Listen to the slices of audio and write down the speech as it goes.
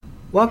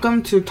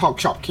Welcome to Talk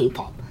Shop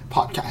K-Pop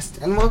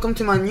Podcast, and welcome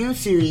to my new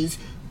series,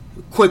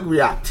 Quick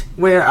React,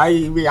 where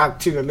I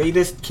react to the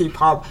latest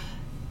K-pop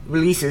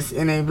releases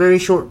in a very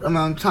short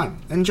amount of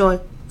time. Enjoy!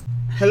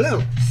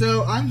 Hello,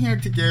 so I'm here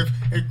to give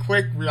a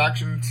quick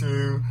reaction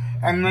to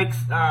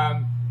NMIXX,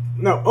 by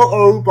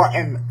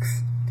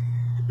NMIXX.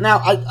 Now,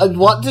 I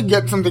want to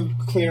get something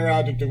clear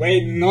out of the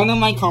way. None of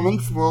my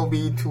comments will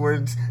be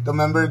towards the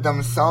member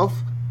themselves.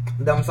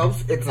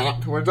 It's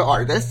not towards the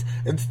artist,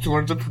 it's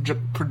towards the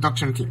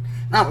production team.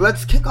 Now,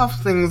 let's kick off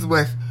things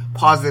with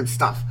positive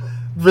stuff.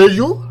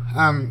 Visual,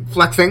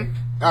 flexing,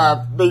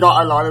 they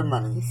got a lot of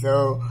money,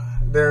 so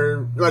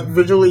they're,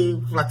 visually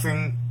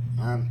flexing,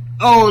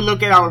 oh,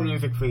 look at our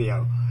music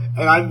video.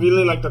 And I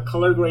really like the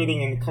color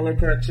grading and color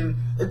correction.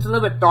 It's a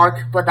little bit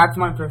dark, but that's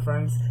my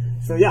preference.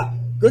 So yeah,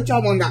 good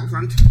job on that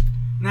front.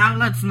 Now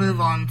let's move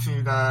on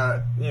to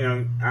the,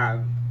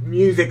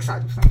 music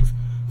side of things.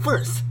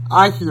 First,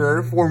 I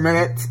hear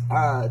 4-minute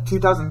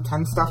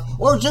 2010 stuff,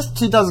 or just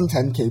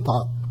 2010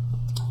 K-pop.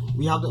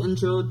 We have the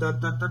intro,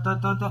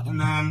 and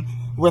then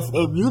with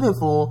a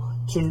beautiful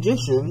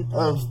transition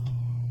of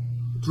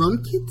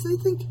drum kits, I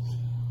think.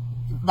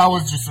 That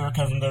was just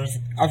sarcasm. There's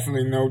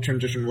absolutely no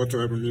transition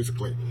whatsoever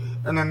musically.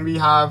 And then we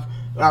have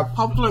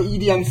popular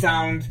EDM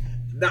sound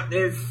that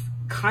is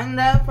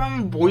kinda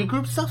from boy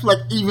group stuff,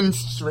 like even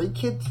Stray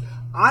Kids.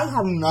 I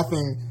have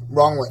nothing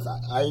wrong with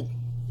that.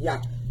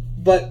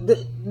 But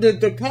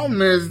the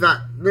problem is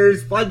that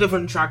there's 5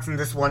 different tracks in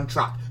this one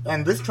track.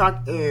 And this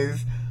track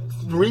is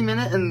 3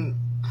 minutes and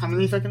how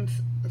many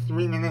seconds?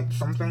 3 minutes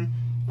something.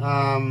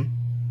 So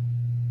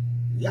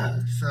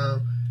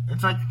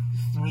it's like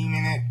 3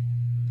 minute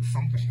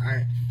something.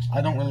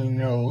 I don't really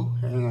know.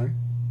 Hang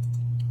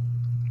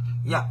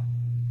on.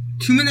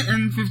 2 minutes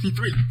and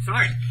 53.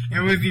 Sorry. It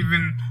was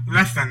even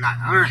less than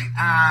that. Alright.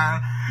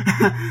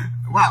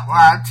 Wow,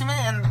 2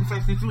 minutes and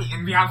 53,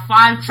 and we have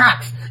 5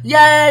 tracks.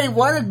 Yay!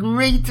 What a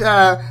great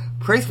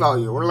price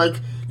value. Or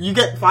you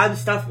get 5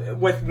 stuff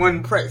with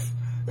 1 price.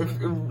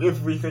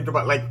 If we think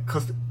about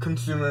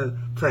consumer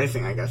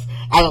pricing, I guess.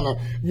 I don't know.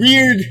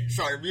 Weird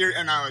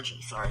analogy.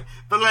 Sorry,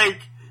 but really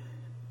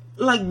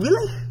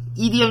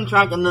EDM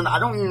track, and then I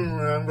don't even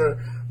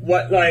remember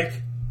what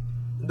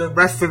the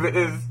rest of it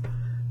is.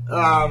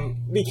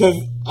 Because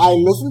I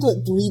listened to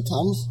it 3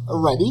 times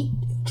already,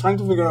 trying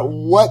to figure out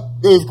what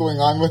is going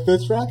on with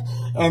this track,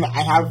 and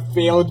I have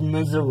failed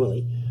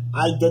miserably.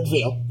 I did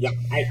fail. Yeah,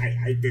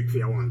 I did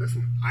fail on this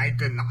one. I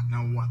did not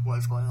know what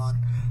was going on.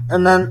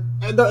 And then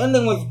the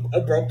ending was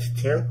abrupt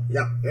too.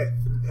 Yeah,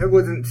 it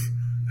wasn't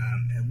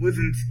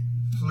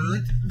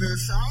fluid. The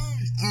song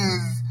is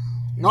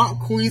not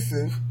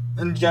cohesive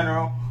in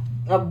general.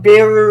 A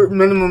bare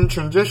minimum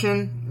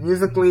transition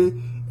musically,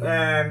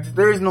 and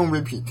there is no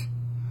repeat.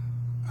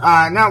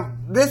 Now,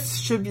 this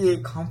should be a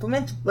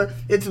compliment, but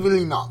it's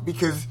really not,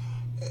 because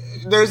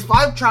there's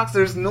 5 tracks,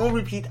 there's no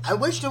repeat. I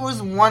wish there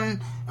was one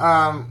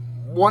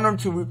or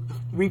two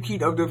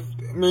repeat of the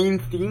main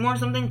theme or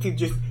something to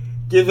just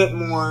give it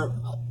more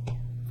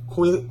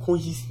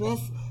cohesiveness.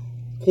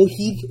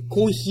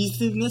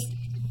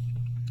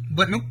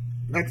 But nope,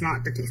 that's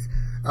not the case.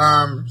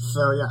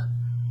 So yeah.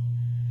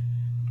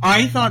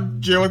 I thought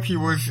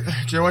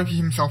JYP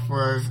himself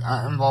was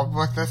involved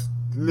with this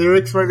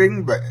lyrics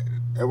writing, but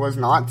it was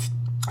not.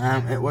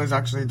 It was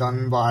actually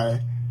done by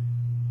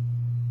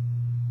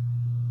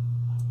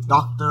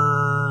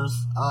Dr.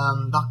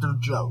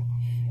 Joe.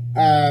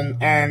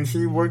 And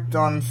he worked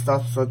on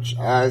stuff such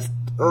as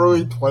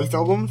early Twice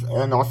albums,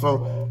 and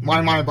also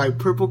My My by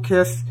Purple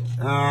Kiss,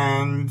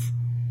 and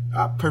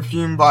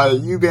Perfume by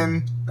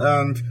Yubin,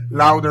 and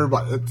Louder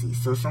by ITZY.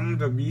 So some of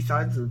the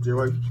B-sides of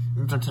JYP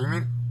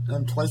Entertainment,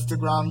 and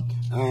Twice-to-gram,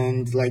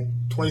 and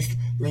Twice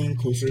Lane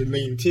Closer,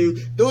 Lane 2,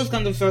 those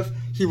kind of stuff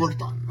he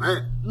worked on,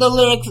 right? The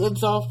lyrics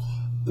itself,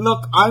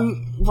 look,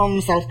 I'm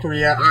from South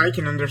Korea, I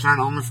can understand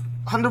almost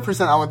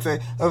 100%, I would say,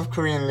 of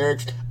Korean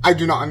lyrics. I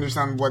do not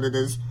understand what it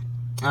is.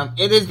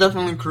 It is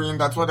definitely Korean,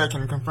 that's what I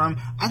can confirm.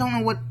 I don't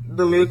know what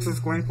the lyrics is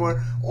going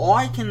for. All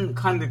I can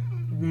kind of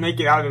make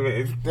it out of it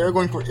is they're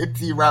going for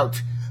ITZY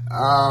route.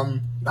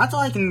 That's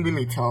all I can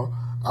really tell.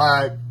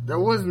 There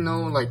was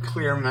no,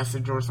 clear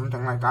message or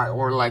something like that,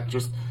 or,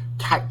 just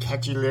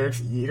catchy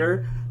lyrics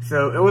either.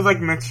 So, it was,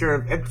 mixture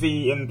of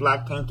ITZY and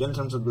Blackpink in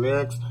terms of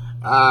lyrics,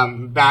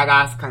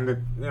 badass kind of,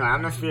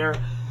 atmosphere.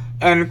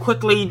 And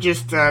quickly,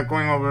 just,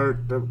 going over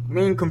the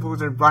main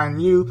composer, Brian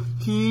Yu,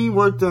 he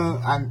worked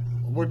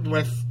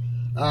with,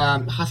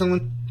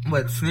 Haseung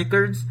with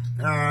Snickers,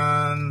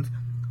 and,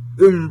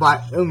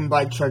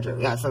 by Treasure.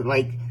 Yeah, so,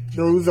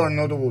 those are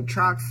notable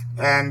tracks,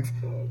 and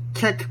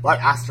Kick by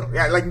Astro.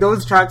 Yeah,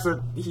 those tracks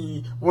that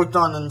he worked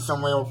on in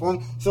some way or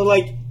form. So,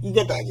 you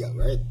get the idea,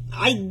 right?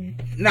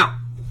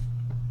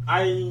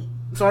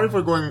 Sorry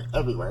for going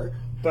everywhere,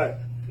 but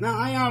now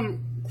I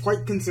am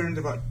quite concerned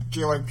about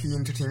JYP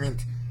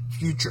Entertainment's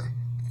future.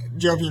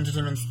 Twice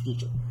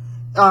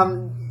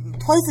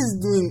is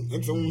doing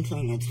its own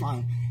thing, it's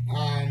fine.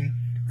 And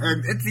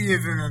ITZY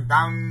is in a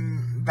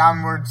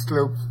downward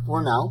slope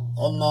for now,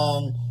 and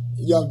then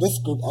you have this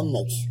group,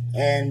 NMIXX,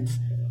 and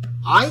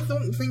I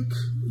don't think,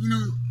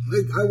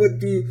 like I would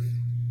be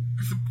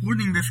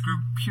supporting this group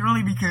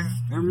purely because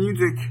their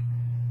music,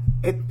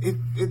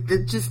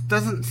 it just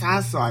doesn't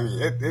satisfy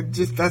me. It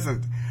just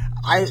doesn't.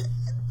 I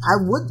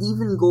would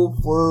even go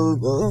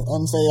further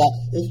and say that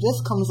if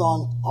this comes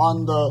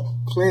on the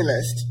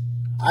playlist,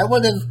 I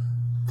would have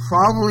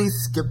probably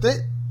skipped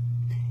it.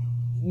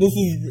 This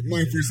is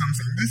my first time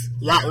saying this.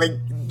 Yeah,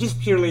 like, just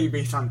purely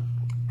based on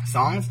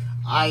songs.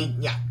 I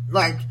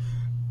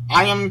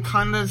am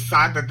kind of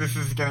sad that this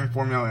is getting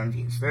 4 million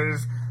views.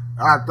 There's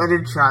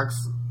better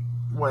tracks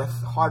with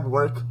hard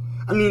work.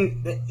 I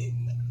mean,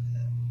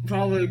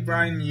 probably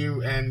Brian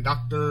Yu and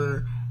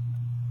Dr.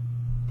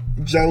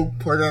 Joe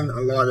put in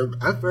a lot of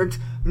effort.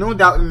 No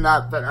doubt in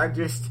that, but I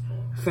just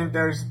think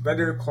there's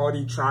better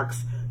quality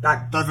tracks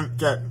that doesn't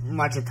get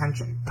much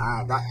attention.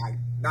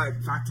 That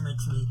in fact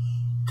makes me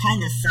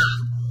kind of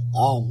sad.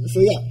 So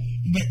yeah,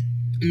 but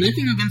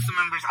nothing against the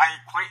members. I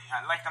quite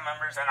like the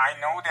members, and I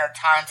know they're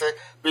talented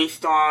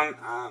based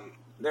on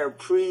their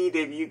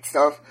pre-debut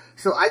stuff.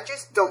 So I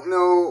just don't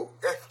know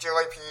if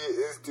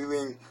JYP is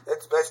doing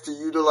its best to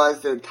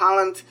utilize their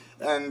talent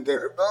and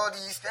their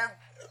abilities. They're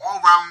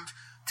all-round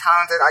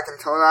talented, I can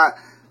tell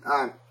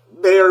that.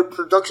 Their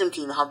production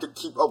team have to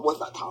keep up with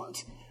that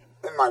talent,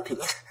 in my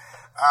opinion.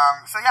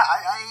 So yeah,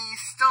 I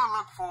still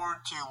look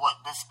forward to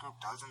what this group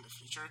does in the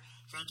future.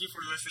 Thank you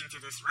for listening to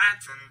this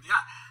rant, and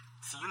yeah,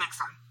 see you next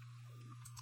time.